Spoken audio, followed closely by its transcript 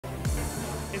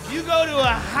If you go to a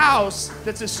house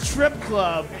that's a strip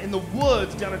club in the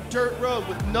woods down a dirt road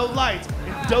with no lights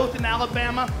in Dothan,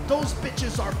 Alabama, those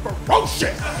bitches are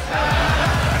ferocious.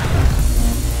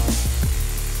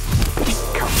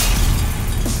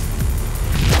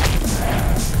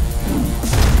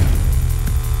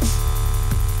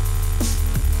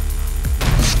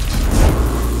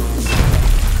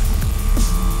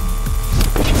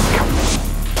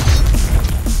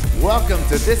 Welcome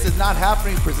to This Is Not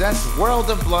Happening presents World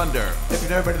of Blunder. If you've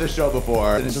never been to the show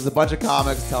before, it's just a bunch of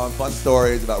comics telling fun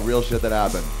stories about real shit that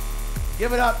happened.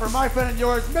 Give it up for my friend and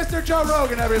yours, Mr. Joe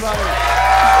Rogan, everybody.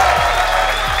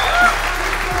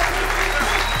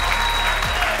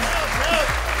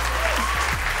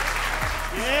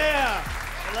 Yeah.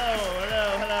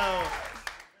 Hello.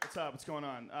 What's up? What's going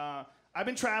on? I've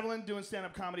been traveling, doing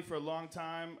stand-up comedy for a long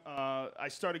time. I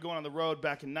started going on the road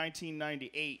back in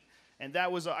 1998. And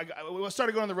that was, I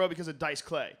started going on the road because of Dice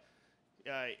Clay.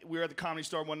 We were at the Comedy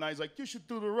Store one night. He's like, you should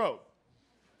do the road.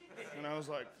 And I was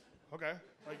like, okay.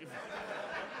 Like, if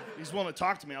he's willing to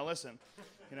talk to me, I'll listen,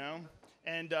 you know?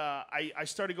 And I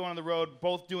started going on the road,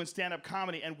 both doing stand-up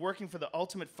comedy and working for the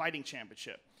Ultimate Fighting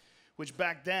Championship, which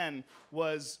back then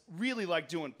was really like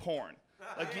doing porn.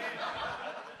 Like,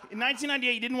 in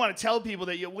 1998, you didn't want to tell people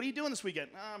that, what are you doing this weekend?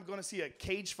 Oh, I'm going to see a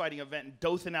cage fighting event in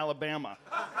Dothan, Alabama.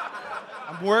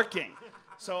 I'm working.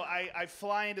 So I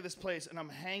fly into this place, and I'm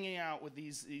hanging out with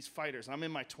these fighters. I'm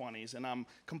in my 20s, and I'm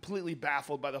completely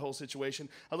baffled by the whole situation.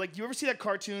 I was like, do you ever see that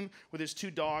cartoon where there's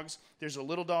two dogs? There's a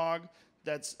little dog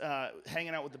that's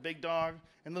hanging out with the big dog,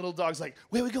 and the little dog's like,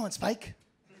 where are we going, Spike?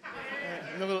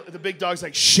 And the big dog's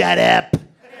like, shut up. Okay,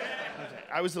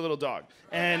 I was the little dog.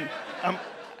 And I'm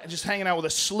just hanging out with a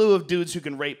slew of dudes who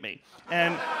can rape me.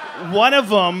 And one of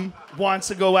them wants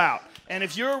to go out. And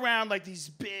if you're around like these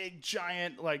big,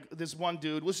 giant, like this one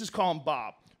dude, let's just call him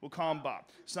Bob. We'll call him Bob.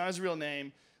 It's not his real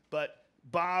name, but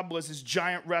Bob was this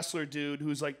giant wrestler dude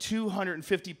who's like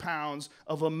 250 pounds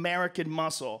of American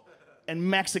muscle and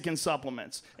Mexican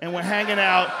supplements. And we're hanging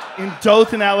out in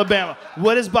Dothan, Alabama.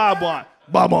 What does Bob want?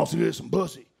 Bob wants to get some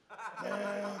pussy.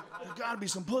 Man, there's gotta be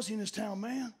some pussy in this town,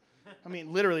 man. I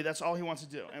mean, literally, that's all he wants to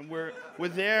do. And we're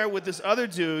there with this other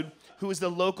dude who is the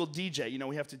local DJ. You know,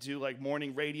 we have to do like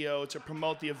morning radio to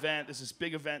promote the event. There's this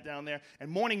big event down there. And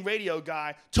morning radio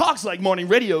guy talks like morning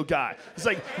radio guy. It's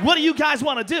like, what do you guys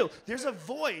want to do? There's a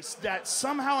voice that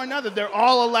somehow or another they're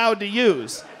all allowed to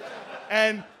use.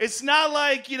 And it's not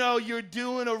like, you know, you're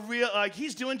doing a real, like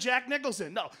he's doing Jack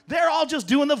Nicholson. No, they're all just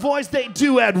doing the voice they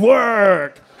do at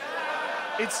work.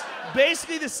 It's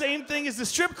basically the same thing as the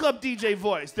strip club DJ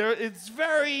voice. It's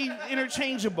very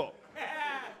interchangeable.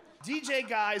 DJ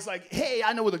guy's like, hey,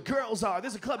 I know where the girls are.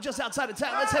 There's a club just outside of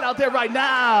town. Let's head out there right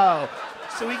now.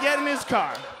 So we get in his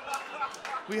car.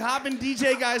 We hop in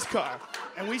DJ guy's car,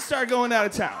 and we start going out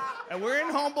of town. And we're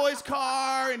in homeboy's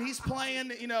car, and he's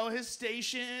playing, you know, his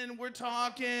station. We're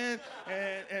talking,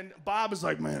 and Bob is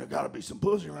like, man, there gotta be some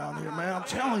pussy around here, man. I'm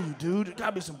telling you, dude, there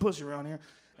gotta be some pussy around here.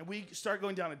 And we start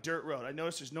going down a dirt road. I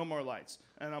notice there's no more lights.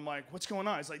 And I'm like, what's going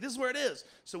on? He's like, this is where it is.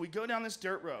 So we go down this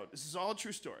dirt road. This is all a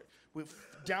true story.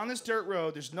 Down this dirt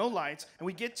road, there's no lights, and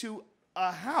we get to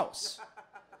a house.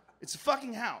 It's a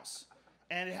fucking house.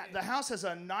 And the house has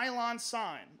a nylon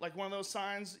sign, like one of those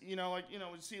signs, you know, you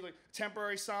see like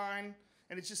temporary sign,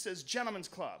 and it just says Gentlemen's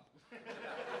Club.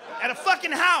 At a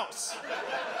fucking house.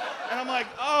 And I'm like,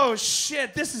 oh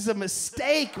shit, this is a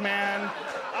mistake, man.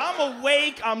 I'm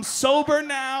awake, I'm sober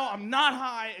now, I'm not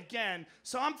high again.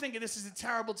 So I'm thinking this is a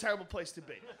terrible, terrible place to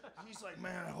be. He's like,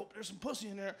 man, I hope there's some pussy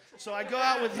in there. So I go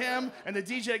out with him, and the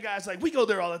DJ guy's like, we go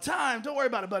there all the time. Don't worry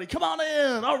about it, buddy. Come on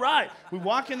in. All right. We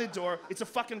walk in the door. It's a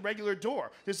fucking regular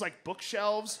door. There's like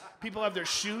bookshelves. People have their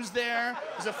shoes there.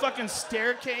 There's a fucking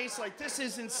staircase. Like, this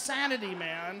is insanity,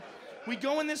 man. We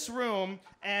go in this room,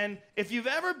 and if you've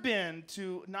ever been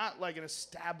to not like an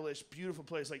established, beautiful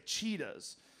place like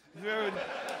Cheetah's, if you've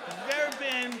ever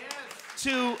been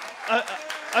to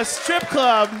a strip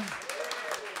club,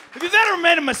 if you've ever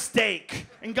made a mistake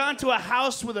and gone to a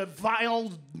house with a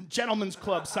vile Gentlemen's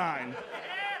Club sign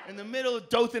in the middle of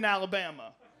Dothan,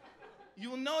 Alabama, you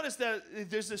will notice that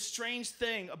there's this strange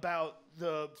thing about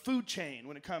the food chain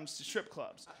when it comes to strip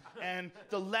clubs. And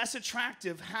the less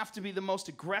attractive have to be the most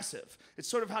aggressive. It's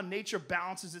sort of how nature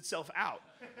balances itself out.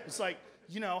 It's like,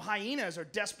 you know, hyenas are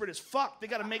desperate as fuck. They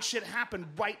gotta make shit happen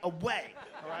right away,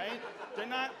 all right? They're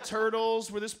not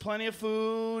turtles where there's plenty of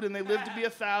food and they live to be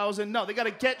 1,000. No, they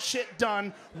gotta get shit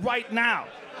done right now.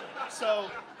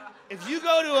 So if you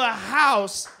go to a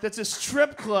house that's a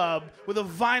strip club with a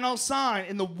vinyl sign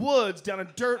in the woods down a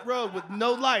dirt road with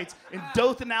no lights in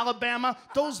Dothan, Alabama,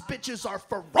 those bitches are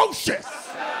ferocious.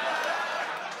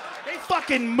 They fucking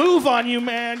fucking move on you,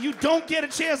 man. You don't get a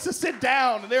chance to sit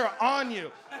down. They're on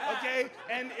you. Okay?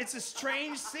 And it's a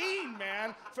strange scene,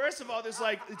 man. First of all, there's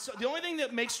like, the only thing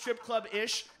that makes strip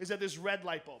club-ish is that there's red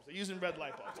light bulbs. They're using red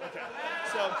light bulbs. Okay.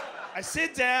 So I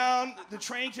sit down. The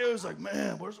train killer's like,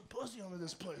 man, where's the pussy under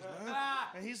this place, man?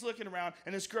 And he's looking around,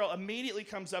 and this girl immediately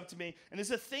comes up to me. And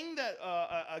there's a thing that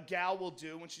a gal will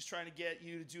do when she's trying to get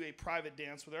you to do a private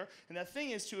dance with her. And that thing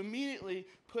is to immediately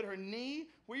put her knee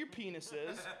where your penis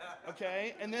is,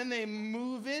 okay? And then they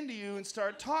move into you and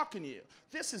start talking to you.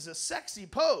 This is a sexy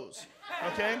pose,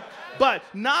 okay? But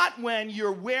not when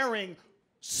you're wearing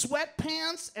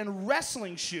sweatpants and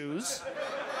wrestling shoes,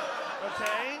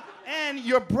 okay? And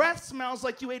your breath smells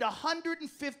like you ate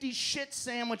 150 shit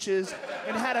sandwiches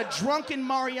and had a drunken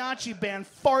mariachi band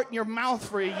fart in your mouth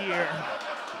for a year.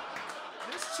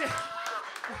 This chick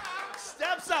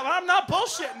steps up. I'm not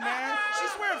bullshitting, man. She's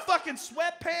wearing fucking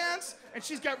sweatpants, and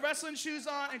she's got wrestling shoes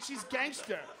on, and she's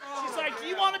gangster. She's like, do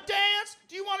you want to dance?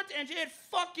 Do you want to dance? And it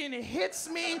fucking hits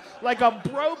me like a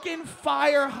broken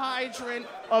fire hydrant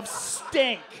of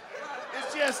stink.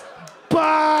 It's just,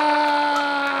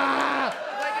 bah!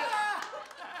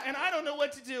 And I don't know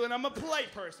what to do, and I'm a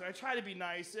polite person. I try to be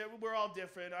nice. We're all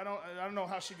different. I don't know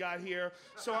how she got here.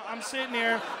 So I'm sitting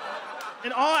there,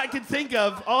 and all I can think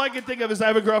of is I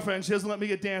have a girlfriend, and she doesn't let me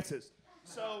get dances.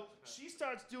 So she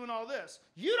starts doing all this.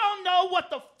 You don't know what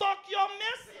the fuck you're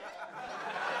missing.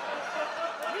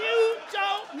 You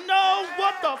don't know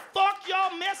what the fuck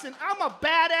you're missing. I'm a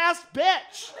badass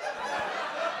bitch.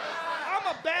 I'm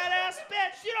a badass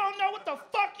bitch. You don't know what the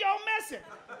fuck you're missing.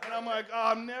 And I'm like,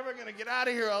 oh, I'm never gonna get out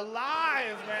of here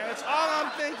alive, man. That's all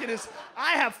I'm thinking is,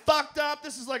 I have fucked up.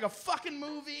 This is like a fucking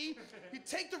movie. You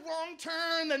take the wrong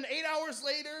turn, then 8 hours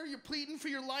later, you're pleading for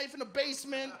your life in a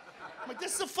basement. I'm like,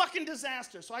 this is a fucking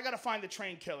disaster. So I gotta find the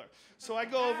train killer. So I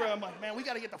go over, I'm like, man, we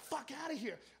gotta get the fuck out of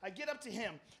here. I get up to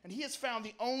him, and he has found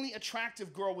the only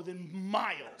attractive girl within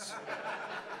miles.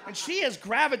 And she has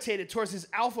gravitated towards his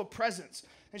alpha presence.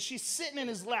 And she's sitting in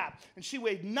his lap, and she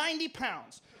weighed 90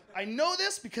 pounds. I know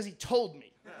this because he told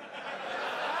me.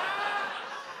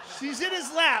 She's in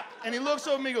his lap, and he looks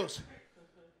over at me and goes,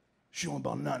 she only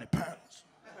about 90 pounds.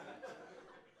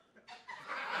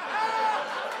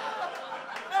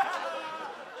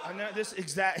 And this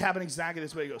happened exactly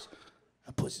this way. He goes,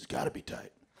 that pussy's gotta be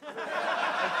tight.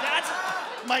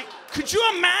 Could you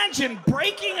imagine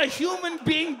breaking a human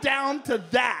being down to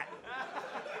that?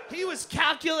 He was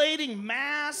calculating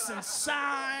mass and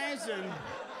size and...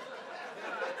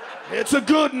 It's a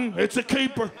good one. It's a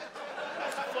keeper.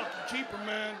 That's a fucking keeper,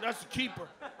 man. That's a keeper.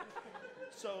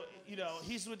 So,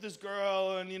 he's with this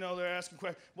girl, and, they're asking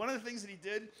questions. One of the things that he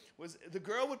did was the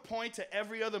girl would point to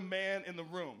every other man in the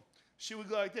room. She would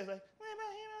go like this, like, what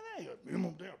about him or that? He goes,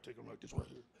 I'll take him like this right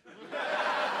here.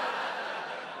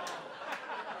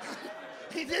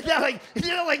 He did that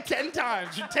like 10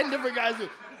 times. 10 different guys.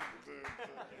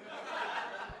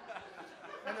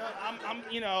 And I'm,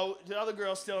 the other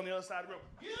girl's still on the other side of the room.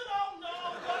 You don't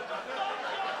know what the fuck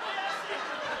you're missing.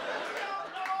 You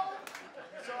don't know.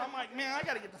 So I'm like, man, I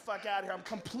gotta get the fuck out of here. I'm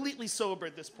completely sober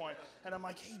at this point. And I'm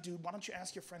like, hey, dude, why don't you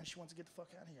ask your friend if she wants to get the fuck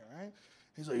out of here, right?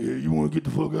 He's like, yeah, you want to get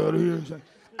the fuck out of here? He's like,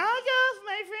 I'll go if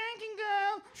my friend can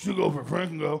go. She'll go if her friend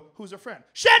can go. Who's her friend?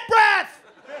 Shit breath!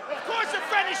 Of course her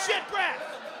friend is shit breath.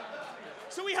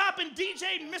 So we hop in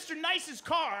DJ Mr. Nice's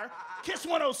car, Kiss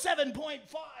 107.5,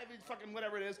 fucking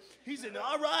whatever it is. He's in,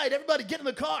 all right, everybody get in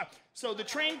the car. So the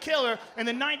train killer and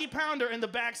the 90-pounder in the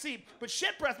back seat, but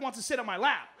shit breath wants to sit on my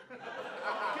lap. He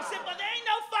said, but there ain't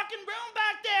no fucking room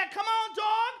back there. Come on,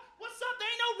 dog. What's up? There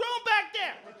ain't no room back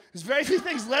there. There's very few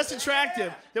things less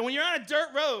attractive than when you're on a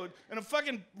dirt road, and a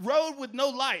fucking road with no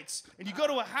lights, and you go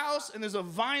to a house, and there's a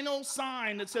vinyl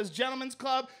sign that says Gentlemen's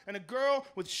Club, and a girl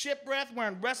with shit breath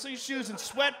wearing wrestling shoes and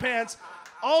sweatpants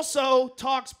also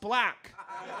talks black.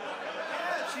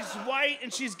 She's white,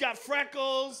 and she's got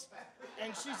freckles,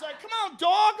 and she's like, come on,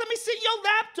 dog, let me sit in your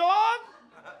lap, dog.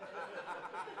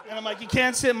 And I'm like, you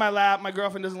can't sit in my lap. My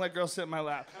girlfriend doesn't let girls sit in my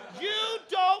lap. You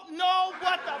don't know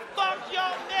what the fuck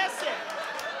you're missing.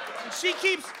 And she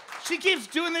keeps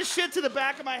doing this shit to the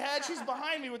back of my head. She's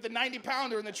behind me with the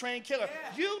 90-pounder and the train killer.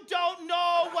 You don't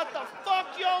know what the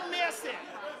fuck you're missing.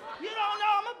 You don't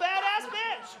know I'm a badass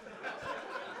bitch.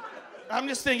 I'm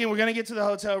just thinking we're gonna get to the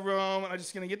hotel room and I'm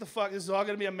just gonna get the fuck, this is all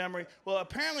gonna be a memory. Well,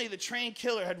 apparently the train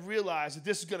killer had realized that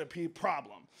this is gonna be a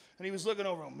problem. And he was looking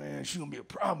over, oh, man, she's gonna be a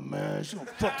problem, man. She's gonna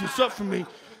fuck this up for me.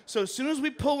 So as soon as we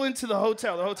pull into the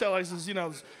hotel has this,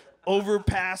 this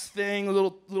overpass thing, a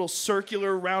little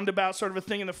circular roundabout sort of a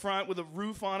thing in the front with a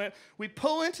roof on it. We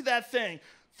pull into that thing.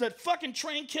 the fucking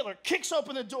train killer kicks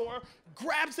open the door,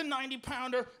 grabs the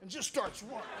 90-pounder, and just starts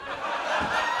running.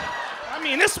 I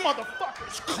mean, this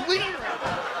motherfucker's clean.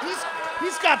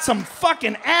 He's got some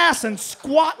fucking ass and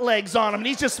squat legs on him, and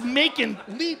he's just making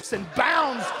leaps and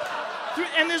bounds.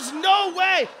 And there's no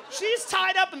way. She's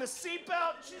tied up in the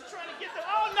seatbelt. She's trying to get the,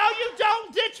 oh, no, you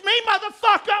don't ditch me,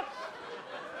 motherfucker.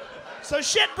 So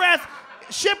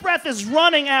Shitbreath is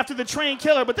running after the train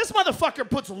killer, but this motherfucker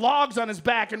puts logs on his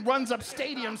back and runs up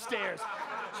stadium stairs.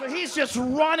 So he's just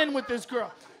running with this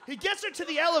girl. He gets her to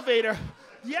the elevator.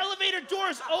 The elevator door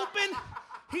is open.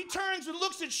 He turns and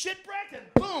looks at Shitbreath,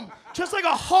 and boom, just like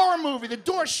a horror movie, the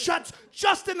door shuts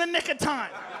just in the nick of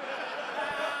time.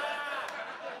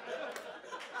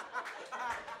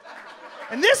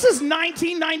 And this is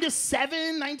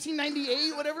 1997,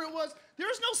 1998, whatever it was. There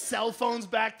was no cell phones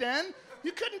back then.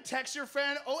 You couldn't text your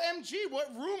friend, OMG,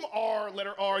 what room are,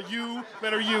 letter R, U,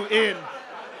 letter U in?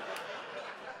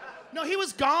 No, he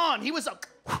was gone. He was a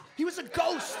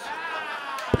ghost.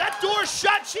 That door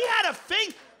shut. She had a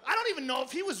thing. I don't even know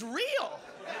if he was real.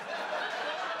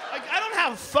 Like, I don't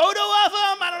have a photo of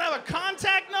him. I don't have a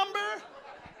contact number.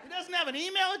 He doesn't have an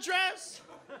email address.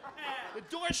 The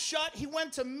door shut. He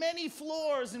went to many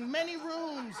floors and many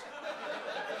rooms.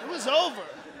 It was over.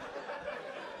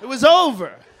 It was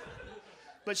over.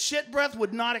 But Shitbreath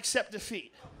would not accept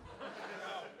defeat.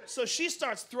 So she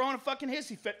starts throwing a fucking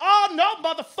hissy fit. Oh, no,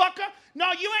 motherfucker.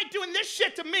 No, you ain't doing this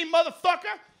shit to me,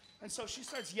 motherfucker. And so she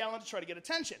starts yelling to try to get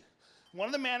attention. One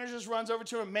of the managers runs over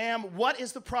to her, ma'am, what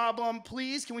is the problem?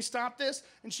 Please, can we stop this?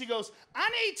 And she goes, I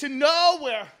need to know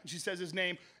where, she says his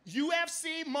name,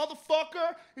 UFC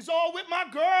motherfucker is all with my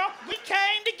girl. We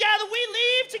came together, we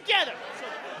leave together. So,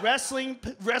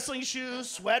 wrestling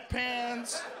shoes,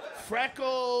 sweatpants,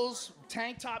 freckles,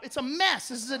 tank top. It's a mess.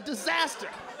 This is a disaster.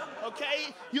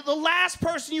 Okay? You're the last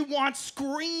person you want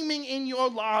screaming in your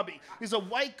lobby is a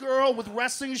white girl with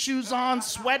wrestling shoes on,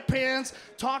 sweatpants,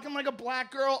 talking like a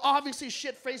black girl, obviously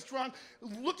shit-faced drunk,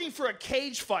 looking for a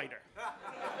cage fighter.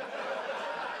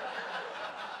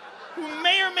 Who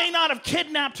may or may not have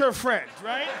kidnapped her friend,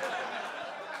 right?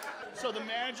 So the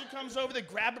manager comes over, they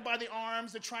grab her by the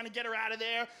arms, they're trying to get her out of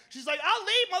there. She's like, I'll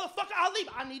leave, motherfucker, I'll leave.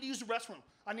 I need to use the restroom.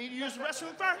 I need to use the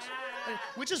restroom first.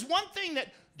 Which is one thing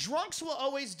that drunks will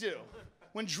always do.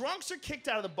 When drunks are kicked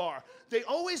out of the bar, they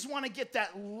always want to get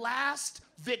that last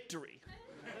victory.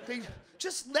 They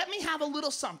just let me have a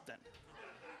little something.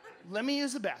 Let me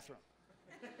use the bathroom.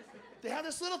 They have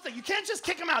this little thing. You can't just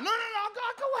kick them out. No,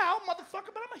 I'll go out,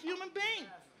 motherfucker, but I'm a human being.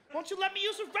 Won't you let me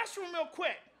use the restroom real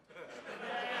quick?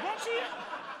 Won't you?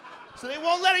 So they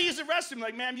won't let her use the restroom.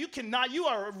 Like, ma'am, you cannot. You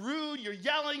are rude. You're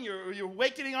yelling. You're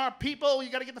awakening our people.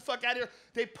 You got to get the fuck out of here.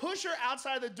 They push her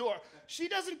outside the door. She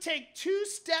doesn't take 2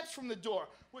 steps from the door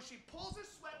where she pulls her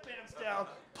sweatpants down,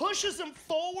 pushes them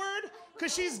forward,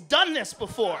 because she's done this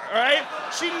before, all right?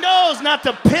 She knows not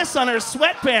to piss on her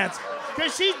sweatpants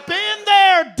because she's been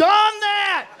there, done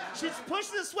that. She's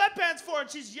pushing the sweatpants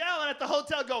forward. She's yelling at the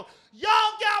hotel going,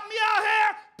 y'all got me out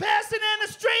here passing in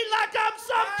the street like I'm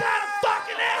some kind of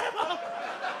fucking animal.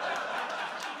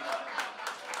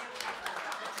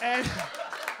 And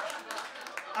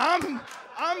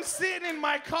I'm sitting in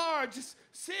my car, just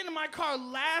sitting in my car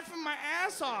laughing my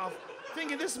ass off,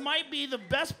 thinking this might be the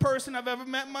best person I've ever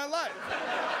met in my life.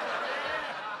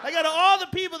 Like, out of all the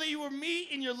people that you will meet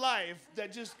in your life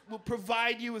that just will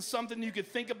provide you with something you could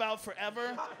think about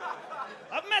forever,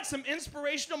 I've met some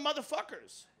inspirational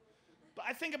motherfuckers. But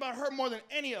I think about her more than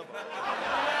any of them.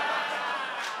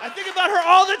 I think about her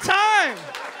all the time.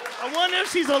 I wonder if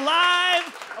she's alive.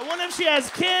 I wonder if she has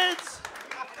kids.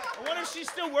 I wonder if she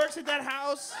still works at that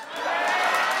house.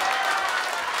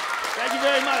 Thank you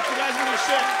very much. You guys are the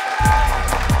shit.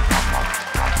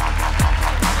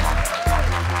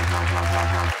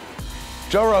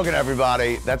 Joe Rogan,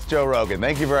 everybody. That's Joe Rogan.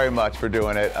 Thank you very much for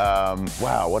doing it.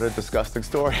 Wow, what a disgusting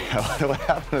story. What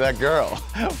happened to that girl?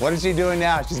 What is she doing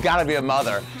now? She's got to be a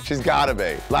mother. She's got to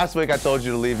be. Last week I told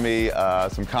you to leave me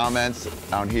some comments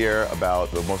down here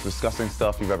about the most disgusting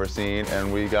stuff you've ever seen,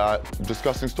 and we got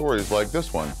disgusting stories like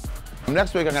this one.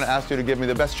 Next week I'm going to ask you to give me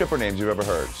the best stripper names you've ever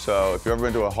heard. So if you've ever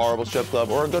been to a horrible strip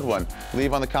club or a good one,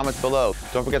 leave on the comments below.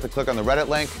 Don't forget to click on the Reddit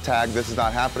link, tag This Is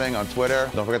Not Happening on Twitter.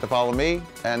 Don't forget to follow me.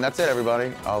 And that's it,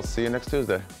 everybody. I'll see you next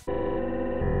Tuesday.